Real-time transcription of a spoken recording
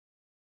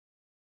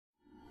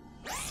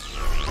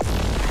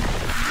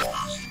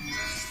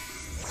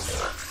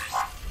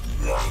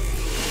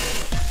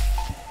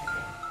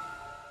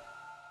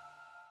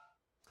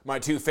My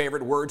two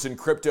favorite words in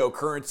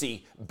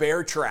cryptocurrency,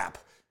 bear trap.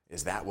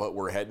 Is that what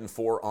we're heading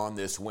for on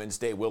this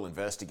Wednesday? We'll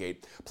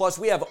investigate. Plus,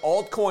 we have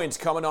altcoins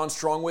coming on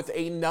strong with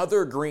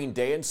another green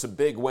day and some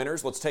big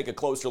winners. Let's take a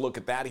closer look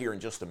at that here in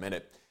just a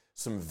minute.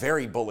 Some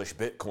very bullish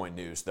Bitcoin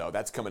news, though.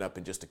 That's coming up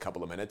in just a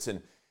couple of minutes.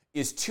 And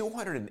is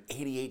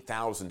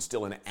 288,000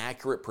 still an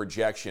accurate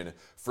projection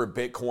for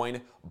Bitcoin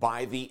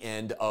by the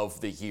end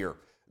of the year?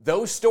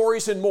 Those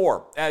stories and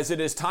more, as it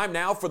is time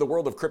now for the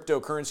world of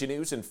cryptocurrency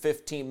news in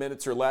 15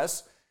 minutes or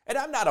less. And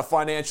I'm not a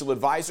financial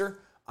advisor.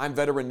 I'm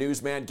veteran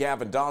newsman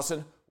Gavin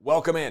Dawson.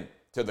 Welcome in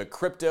to the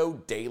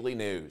Crypto Daily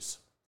News.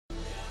 Let's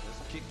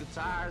kick the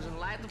tires and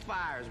light the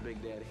fires,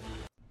 Big Daddy.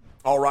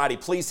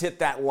 Alrighty, please hit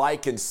that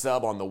like and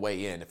sub on the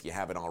way in if you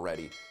haven't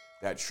already.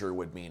 That sure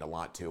would mean a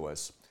lot to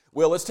us.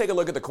 Well, let's take a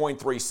look at the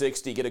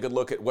Coin360, get a good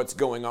look at what's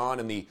going on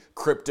in the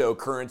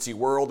cryptocurrency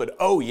world. And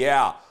oh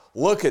yeah,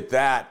 look at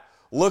that.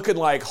 Looking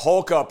like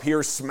Hulk up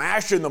here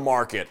smashing the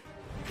market.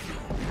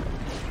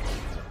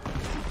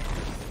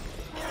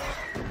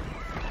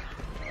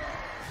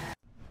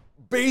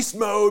 Beast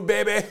mode,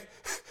 baby.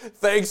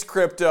 Thanks,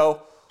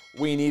 crypto.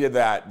 We needed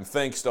that. And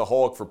thanks to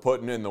Hulk for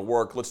putting in the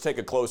work. Let's take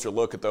a closer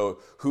look at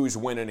who's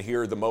winning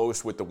here the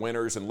most with the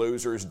winners and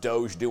losers.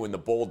 Doge doing the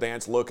bull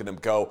dance. Look at him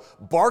go.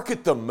 Bark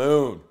at the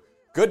moon.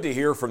 Good to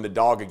hear from the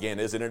dog again,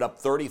 isn't it? Up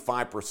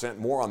 35%.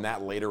 More on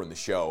that later in the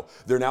show.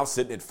 They're now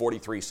sitting at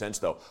 43 cents,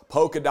 though.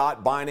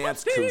 Polkadot,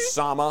 Binance,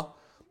 Kusama,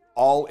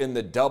 all in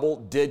the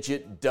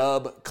double-digit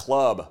dub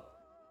club.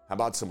 How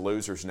about some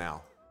losers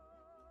now?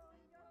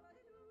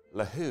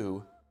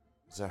 Lahu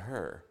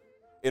Zahir.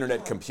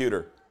 Internet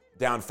Computer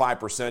down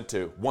 5%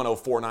 to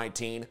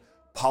 104.19.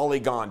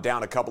 Polygon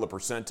down a couple of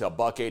percent to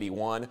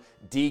 $1.81.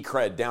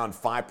 Decred down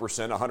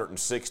 5%,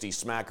 160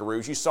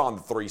 smackaroos. You saw on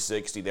the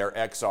 360 there,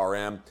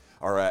 XLM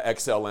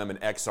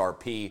and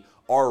XRP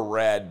are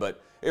red,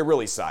 but it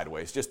really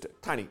sideways. Just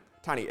tiny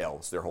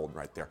L's they're holding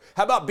right there.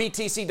 How about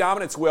BTC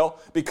dominance, Will?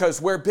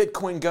 Because where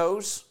Bitcoin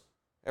goes,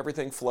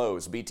 everything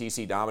flows.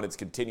 BTC dominance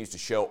continues to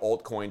show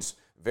altcoins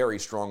very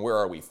strong. Where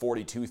are we?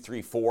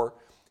 42.34.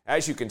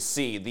 As you can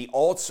see, the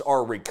alts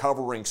are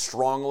recovering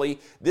strongly.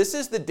 This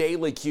is the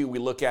daily Q we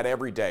look at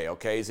every day,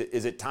 okay? Is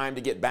it time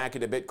to get back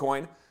into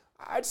Bitcoin?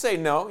 I'd say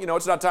no.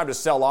 It's not time to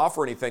sell off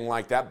or anything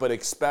like that, but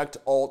expect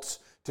alts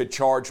to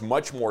charge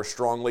much more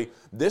strongly.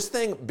 This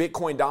thing,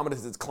 Bitcoin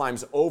dominance, it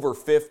climbs over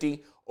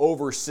 50,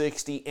 over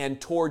 60, and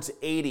towards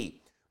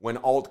 80 when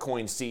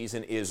altcoin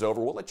season is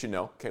over. We'll let you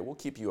know. Okay, we'll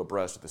keep you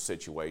abreast of the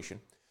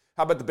situation.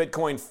 How about the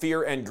Bitcoin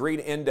Fear and Greed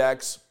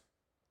Index?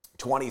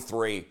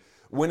 23.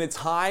 When it's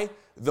high,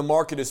 the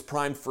market is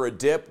primed for a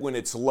dip. When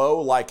it's low,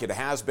 like it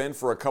has been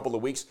for a couple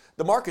of weeks,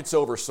 the market's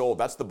oversold.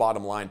 That's the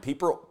bottom line.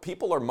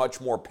 People are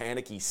much more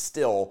panicky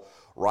still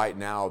right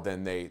now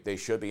than they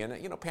should be.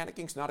 And,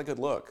 panicking's not a good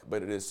look,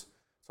 but it's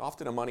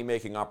often a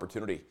money-making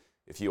opportunity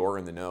if you are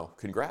in the know.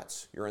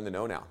 Congrats, you're in the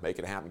know now. Make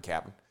it happen,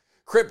 Captain.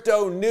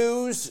 Crypto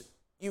news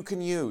you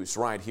can use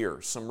right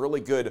here. Some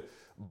really good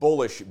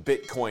bullish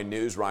Bitcoin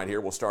news right here.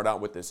 We'll start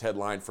out with this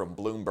headline from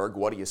Bloomberg.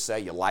 What do you say?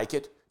 You like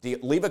it?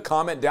 Leave a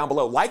comment down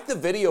below. Like the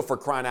video for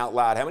crying out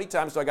loud. How many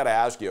times do I got to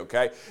ask you,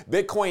 okay?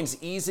 Bitcoin's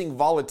easing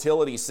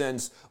volatility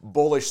sends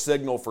bullish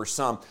signal for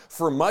some.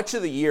 For much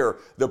of the year,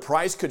 the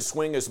price could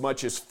swing as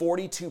much as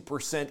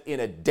 42%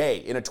 in a day.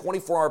 In a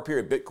 24-hour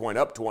period, Bitcoin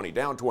up 20,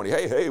 down 20.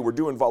 Hey, we're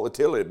doing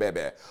volatility,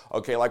 baby.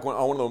 Okay, like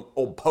on one of them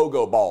old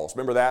pogo balls.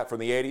 Remember that from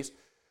the 80s?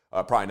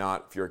 Probably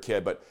not if you're a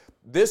kid. But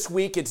this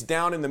week, it's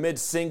down in the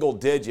mid-single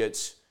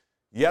digits.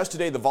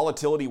 Yesterday, the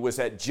volatility was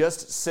at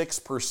just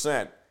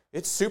 6%.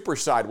 It's super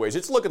sideways.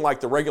 It's looking like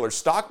the regular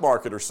stock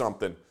market or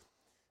something.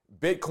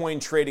 Bitcoin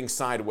trading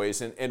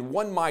sideways. And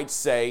one might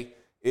say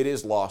it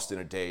is lost in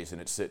a daze and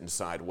it's sitting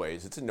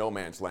sideways. It's a no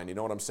man's land, you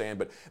know what I'm saying?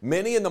 But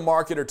many in the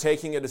market are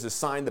taking it as a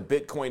sign the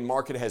Bitcoin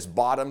market has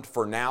bottomed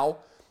for now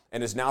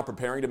and is now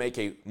preparing to make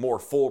a more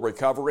full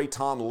recovery.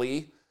 Tom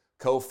Lee,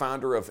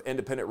 co-founder of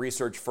independent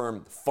research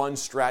firm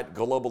Fundstrat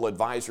Global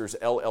Advisors,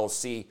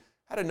 LLC,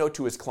 had a note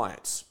to his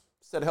clients.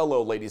 Said,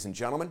 hello, ladies and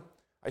gentlemen.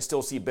 I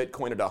still see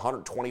Bitcoin at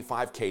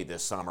 125K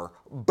this summer.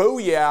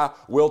 Booyah,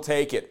 we'll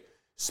take it.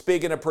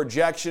 Speaking of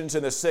projections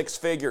in the six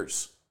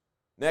figures.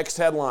 Next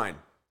headline,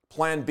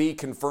 Plan B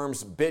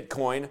confirms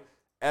Bitcoin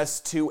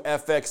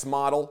S2FX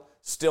model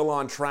still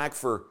on track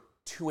for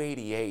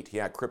 288.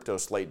 Yeah,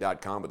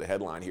 cryptoslate.com with the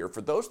headline here.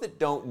 For those that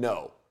don't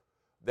know,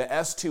 the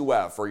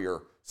S2F, or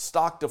your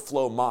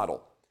stock-to-flow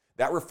model,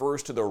 that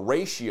refers to the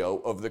ratio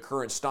of the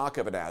current stock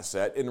of an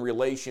asset in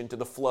relation to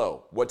the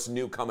flow. What's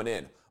new coming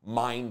in?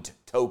 Mined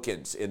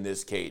tokens in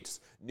this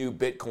case. New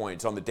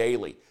Bitcoins on the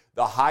daily.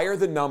 The higher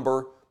the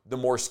number, the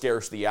more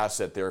scarce the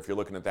asset there if you're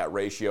looking at that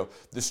ratio.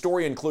 The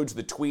story includes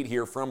the tweet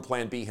here from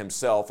Plan B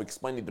himself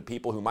explaining to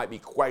people who might be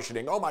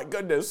questioning, oh my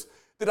goodness,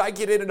 did I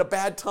get in at a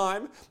bad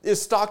time?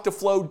 Is stock to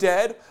flow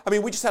dead? I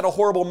mean, we just had a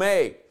horrible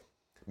May.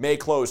 May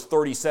closed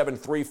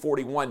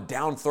 37,341,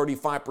 down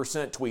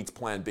 35%, tweets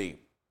Plan B.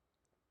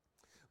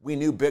 We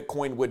knew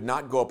Bitcoin would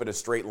not go up in a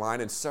straight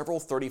line, and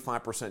several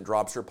 35%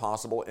 drops are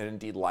possible and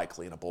indeed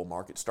likely in a bull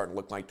market starting to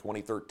look like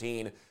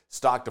 2013.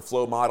 Stock to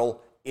flow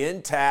model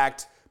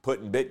intact,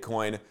 putting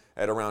Bitcoin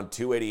at around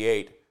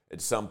 288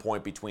 at some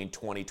point between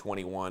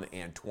 2021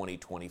 and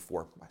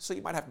 2024. So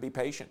you might have to be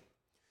patient.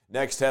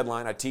 Next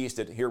headline, I teased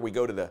it. Here we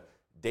go to the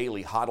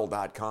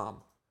dailyhodl.com.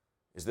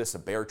 Is this a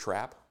bear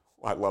trap?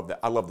 I love that.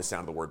 I love the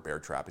sound of the word bear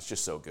trap. It's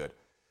just so good.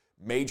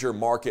 Major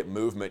market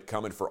movement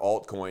coming for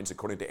altcoins,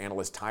 according to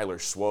analyst Tyler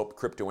Swope,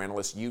 crypto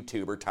analyst,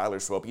 YouTuber Tyler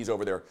Swope. He's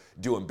over there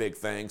doing big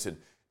things. And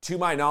to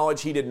my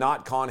knowledge, he did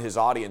not con his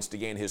audience to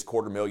gain his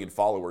 250,000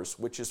 followers,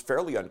 which is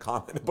fairly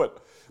uncommon,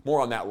 but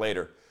more on that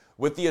later.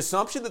 With the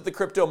assumption that the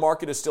crypto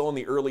market is still in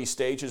the early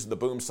stages of the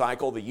boom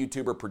cycle, the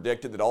YouTuber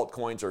predicted that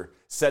altcoins are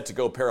set to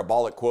go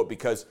parabolic, quote,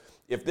 because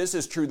if this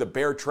is true, the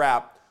bear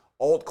trap,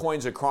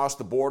 altcoins across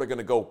the board are going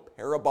to go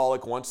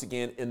parabolic once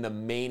again in the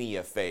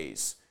mania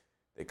phase.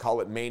 They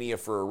call it mania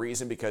for a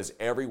reason because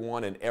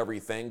everyone and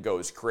everything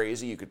goes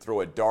crazy. You could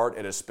throw a dart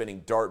at a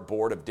spinning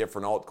dartboard of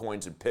different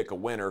altcoins and pick a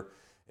winner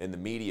in the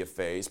media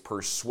phase.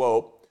 Per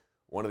Swope,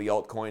 one of the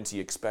altcoins he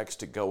expects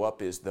to go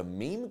up is the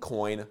meme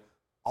coin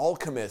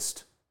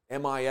Alchemist,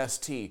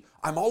 M-I-S-T.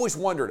 I'm always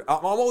wondered,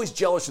 I'm always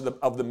jealous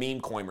of the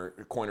meme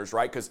coiners,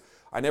 right? Because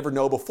I never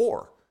know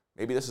before.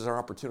 Maybe this is our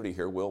opportunity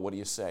here, Will. What do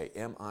you say?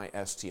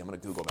 M-I-S-T. I'm going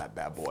to Google that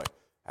bad boy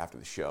after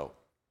the show.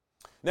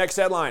 Next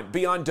headline,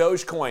 beyond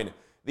Dogecoin,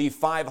 the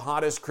 5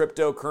 hottest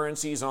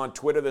cryptocurrencies on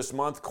Twitter this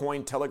month,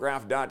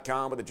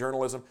 Cointelegraph.com with the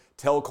journalism,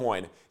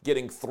 Telcoin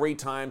getting 3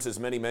 times as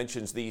many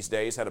mentions these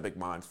days, had a big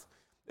month.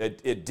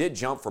 It did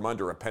jump from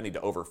under a penny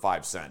to over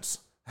 5 cents.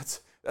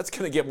 That's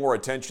going to get more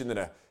attention than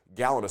a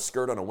gallon of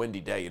skirt on a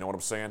windy day, you know what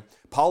I'm saying?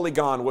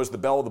 Polygon was the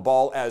belle of the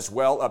ball as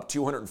well, up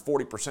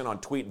 240% on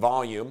tweet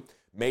volume.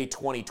 May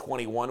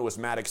 2021 was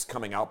Matic's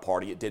coming out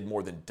party. It did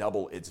more than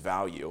double its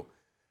value.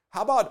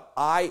 How about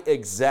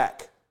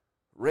iExec?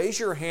 Raise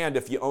your hand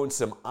if you own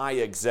some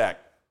iExec.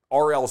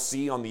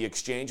 RLC on the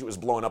exchange. It was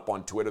blowing up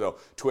on Twitter, though.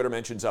 Twitter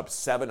mentions up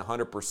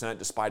 700%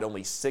 despite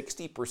only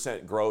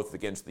 60% growth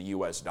against the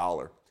U.S.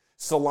 dollar.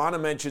 Solana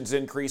mentions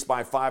increase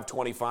by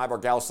 525. Our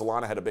gal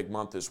Solana had a big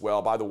month as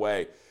well. By the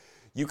way,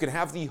 you can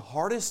have the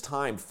hardest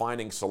time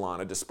finding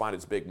Solana despite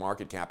its big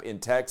market cap. In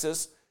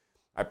Texas,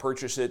 I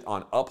purchased it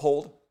on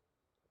Uphold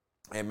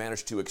and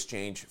managed to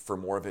exchange for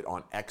more of it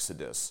on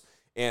Exodus.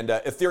 And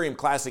Ethereum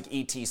Classic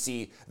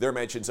ETC, their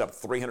mentions up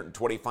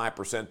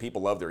 325%.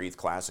 People love their ETH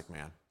Classic,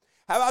 man.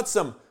 How about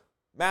some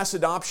mass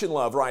adoption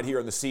love right here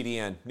in the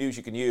CDN? News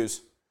you can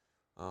use.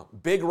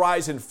 Big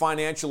rise in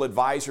financial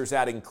advisors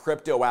adding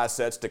crypto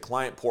assets to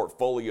client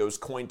portfolios.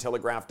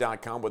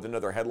 Cointelegraph.com with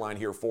another headline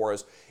here for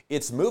us.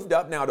 It's moved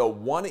up now to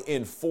 1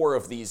 in 4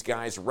 of these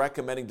guys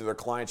recommending to their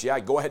clients, yeah,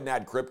 go ahead and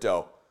add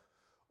crypto.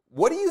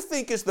 What do you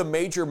think is the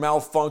major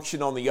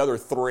malfunction on the other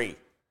 3?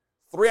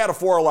 3 out of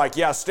 4 are like,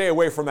 yeah, stay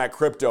away from that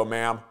crypto,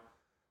 ma'am.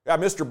 Yeah,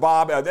 Mr.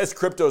 Bob, this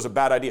crypto is a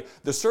bad idea.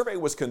 The survey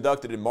was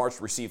conducted in March,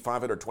 received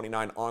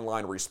 529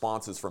 online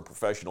responses from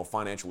professional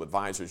financial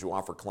advisors who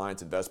offer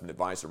clients investment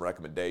advice and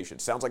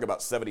recommendations. Sounds like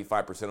about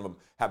 75% of them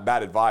have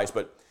bad advice,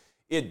 but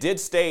it did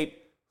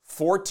state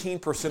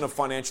 14% of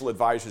financial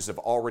advisors have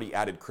already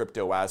added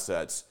crypto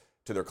assets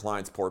to their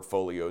clients'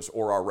 portfolios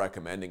or are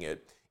recommending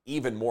it.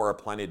 Even more are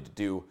planning to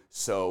do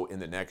so in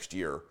the next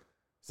year.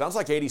 Sounds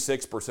like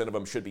 86% of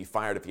them should be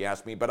fired if you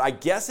ask me, but I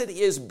guess it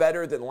is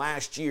better than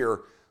last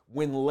year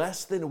when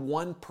less than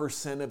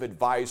 1% of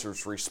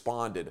advisors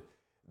responded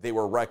they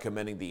were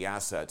recommending the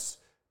assets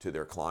to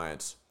their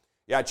clients.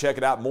 Yeah, check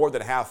it out. More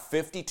than half,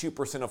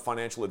 52% of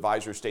financial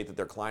advisors state that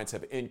their clients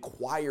have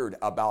inquired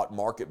about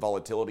market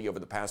volatility over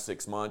the past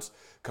 6 months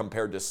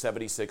compared to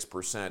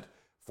 76%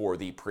 for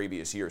the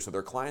previous year. So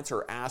their clients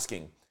are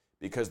asking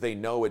because they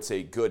know it's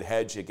a good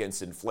hedge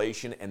against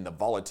inflation and the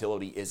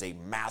volatility is a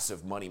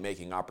massive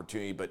money-making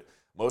opportunity. But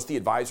most of the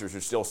advisors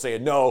are still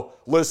saying, no,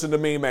 listen to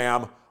me,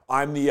 ma'am.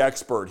 I'm the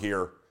expert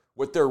here.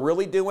 What they're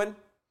really doing,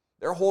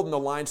 they're holding the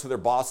line so their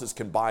bosses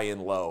can buy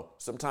in low.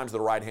 Sometimes the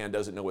right hand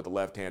doesn't know what the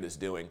left hand is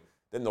doing.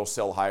 Then they'll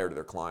sell higher to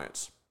their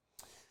clients.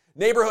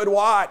 Neighborhood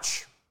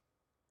Watch,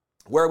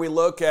 where we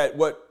look at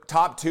what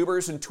top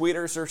tubers and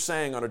tweeters are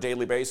saying on a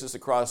daily basis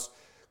across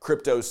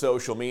crypto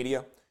social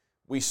media.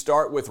 We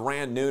start with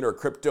Rand Nooner,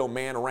 Crypto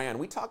Man Rand.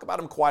 We talk about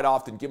him quite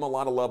often, give him a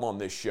lot of love on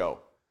this show.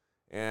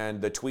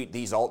 And the tweet,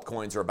 these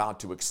altcoins are about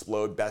to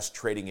explode, best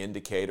trading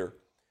indicator.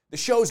 The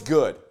show's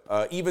good,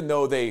 even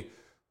though they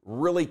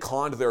really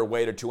conned their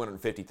way to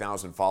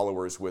 250,000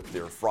 followers with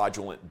their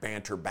fraudulent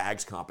banter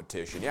bags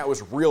competition. Yeah, it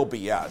was real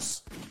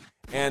BS.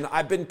 And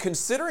I've been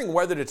considering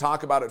whether to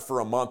talk about it for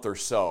a month or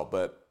so,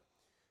 but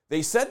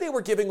they said they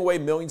were giving away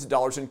millions of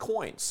dollars in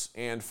coins.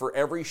 And for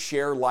every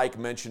share, like,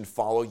 mention,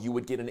 follow, you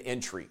would get an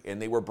entry.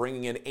 And they were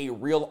bringing in a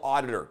real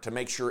auditor to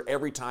make sure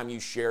every time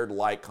you shared,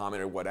 like,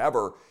 commented,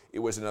 whatever, it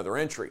was another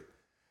entry.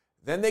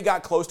 Then they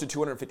got close to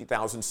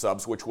 250,000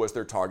 subs, which was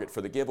their target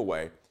for the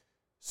giveaway.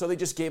 So they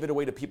just gave it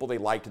away to people they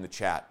liked in the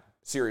chat.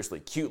 Seriously,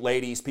 cute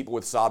ladies, people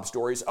with sob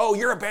stories. Oh,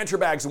 you're a Banter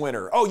Bags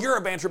winner. Oh, you're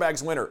a Banter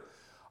Bags winner.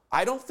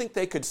 I don't think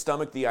they could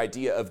stomach the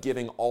idea of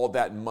giving all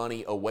that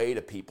money away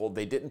to people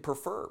they didn't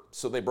prefer.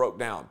 So they broke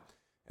down.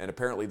 and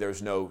apparently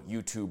there's no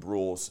YouTube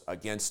rules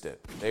against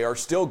it. They are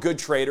still good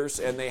traders,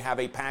 and they have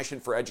a passion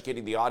for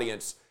educating the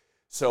audience,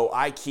 so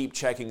I keep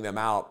checking them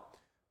out.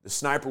 The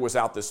Sniper was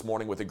out this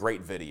morning with a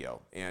great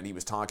video, and he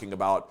was talking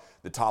about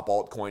the top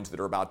altcoins that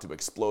are about to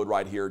explode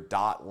right here: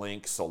 DOT,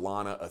 Link,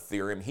 Solana,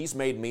 Ethereum. He's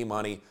made me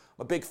money.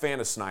 I'm a big fan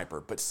of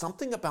Sniper, but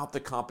something about the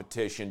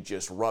competition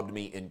just rubbed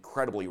me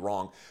incredibly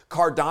wrong.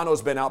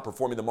 Cardano's been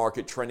outperforming the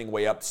market, trending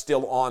way up,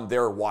 still on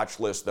their watch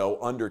list, though,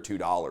 under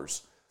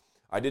 $2.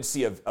 I did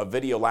see a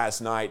video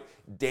last night,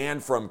 Dan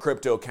from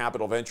Crypto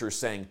Capital Ventures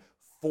saying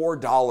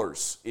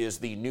 $4 is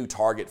the new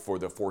target for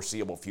the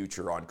foreseeable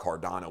future on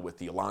Cardano, with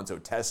the Alonzo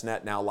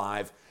testnet now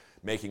live,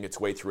 making its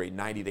way through a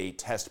 90-day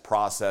test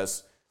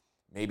process.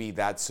 Maybe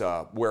that's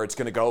where it's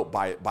going to go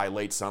by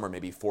late summer,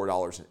 maybe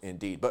 $4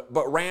 indeed.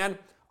 But Ran,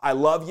 I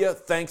love you.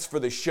 Thanks for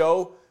the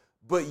show.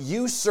 But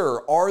you,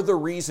 sir, are the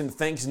reason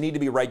things need to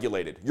be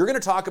regulated. You're going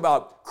to talk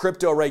about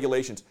crypto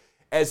regulations.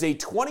 As a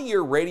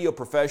 20-year radio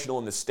professional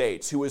in the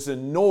States who is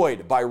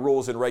annoyed by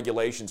rules and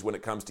regulations when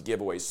it comes to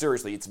giveaways,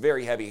 seriously, it's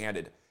very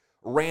heavy-handed.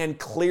 Ran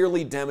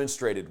clearly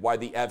demonstrated why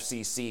the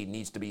FCC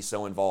needs to be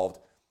so involved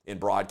in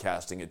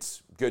broadcasting.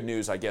 It's good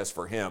news, I guess,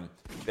 for him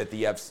that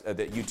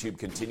that YouTube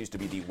continues to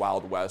be the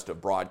Wild West of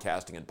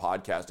broadcasting and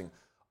podcasting.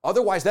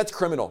 Otherwise, that's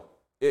criminal.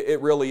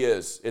 It really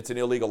is. It's an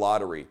illegal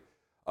lottery.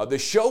 The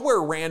show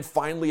where Ran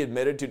finally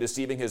admitted to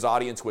deceiving his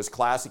audience was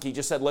classic. He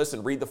just said,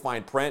 listen, read the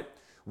fine print.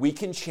 We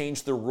can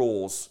change the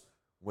rules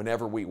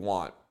whenever we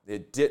want.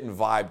 It didn't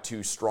vibe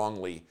too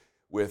strongly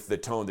with the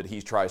tone that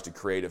he tries to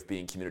create of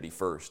being community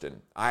first.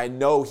 And I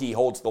know he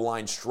holds the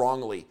line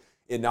strongly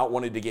in not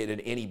wanting to get in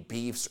any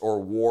beefs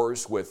or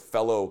wars with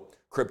fellow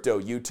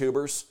crypto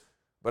YouTubers.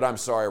 But I'm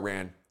sorry,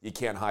 Ran, you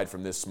can't hide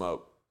from this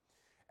smoke.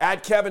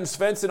 At Kevin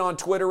Svensson on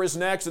Twitter is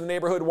next in the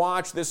Neighborhood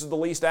Watch. This is the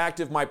least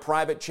active my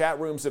private chat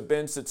rooms have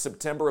been since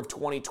September of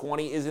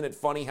 2020. Isn't it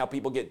funny how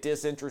people get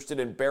disinterested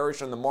and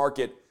bearish on the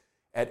market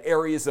at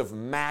areas of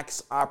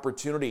max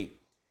opportunity?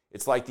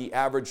 It's like the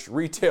average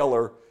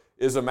retailer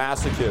is a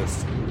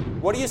masochist.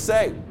 What do you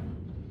say?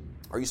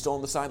 Are you still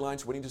on the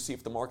sidelines waiting to see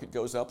if the market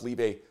goes up?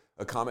 Leave a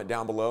comment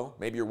down below.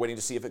 Maybe you're waiting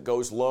to see if it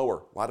goes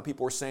lower. A lot of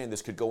people are saying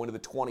this could go into the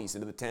 20s,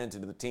 into the 10s,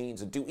 into the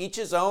teens, and do each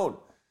his own.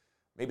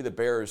 Maybe the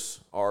bears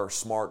are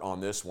smart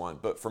on this one.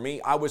 But for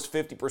me, I was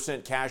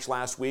 50% cash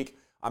last week.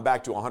 I'm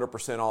back to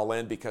 100% all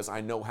in because I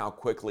know how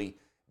quickly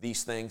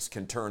these things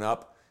can turn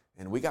up.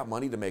 And we got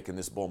money to make in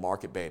this bull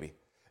market, baby.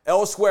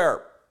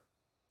 Elsewhere,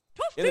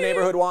 in the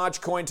Neighborhood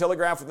Watch,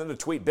 Cointelegraph within the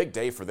tweet. Big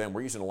day for them.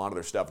 We're using a lot of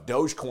their stuff.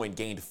 Dogecoin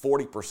gained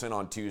 40%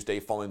 on Tuesday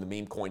following the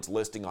meme coins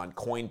listing on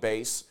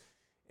Coinbase.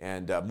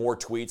 And more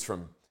tweets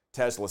from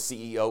Tesla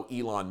CEO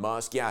Elon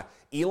Musk. Yeah,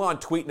 Elon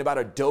tweeting about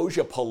a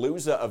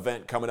Dojapalooza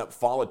event coming up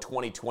fall of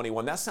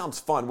 2021. That sounds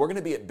fun. We're going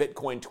to be at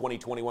Bitcoin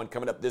 2021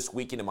 coming up this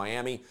weekend in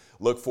Miami.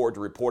 Look forward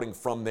to reporting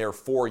from there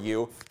for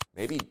you.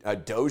 Maybe a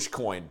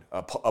Dogecoin,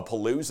 a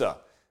Palooza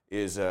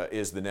is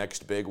the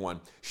next big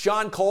one.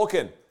 Sean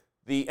Culkin,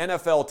 the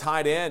NFL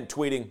tight end,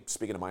 tweeting,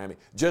 speaking of Miami,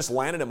 just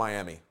landed in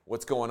Miami.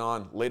 What's going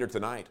on later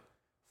tonight?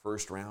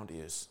 First round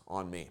is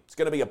on me. It's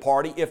going to be a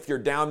party. If you're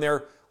down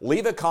there,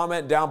 leave a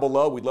comment down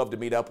below. We'd love to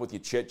meet up with you,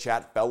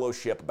 chit-chat,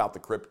 fellowship about the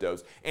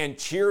cryptos. And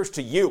cheers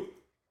to you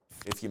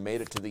if you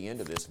made it to the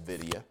end of this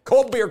video.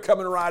 Cold beer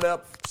coming right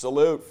up.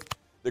 Salute.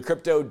 The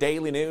Crypto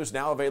Daily News,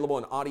 now available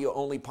in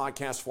audio-only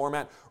podcast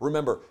format.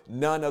 Remember,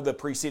 none of the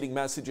preceding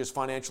message is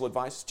financial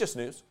advice. It's just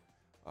news.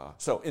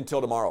 So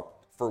until tomorrow,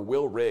 for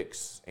Will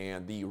Riggs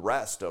and the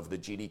rest of the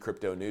GD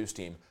Crypto News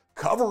team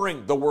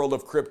covering the world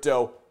of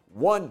crypto,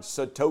 one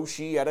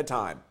Satoshi at a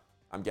time.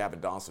 I'm Gavin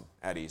Dawson.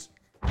 At ease.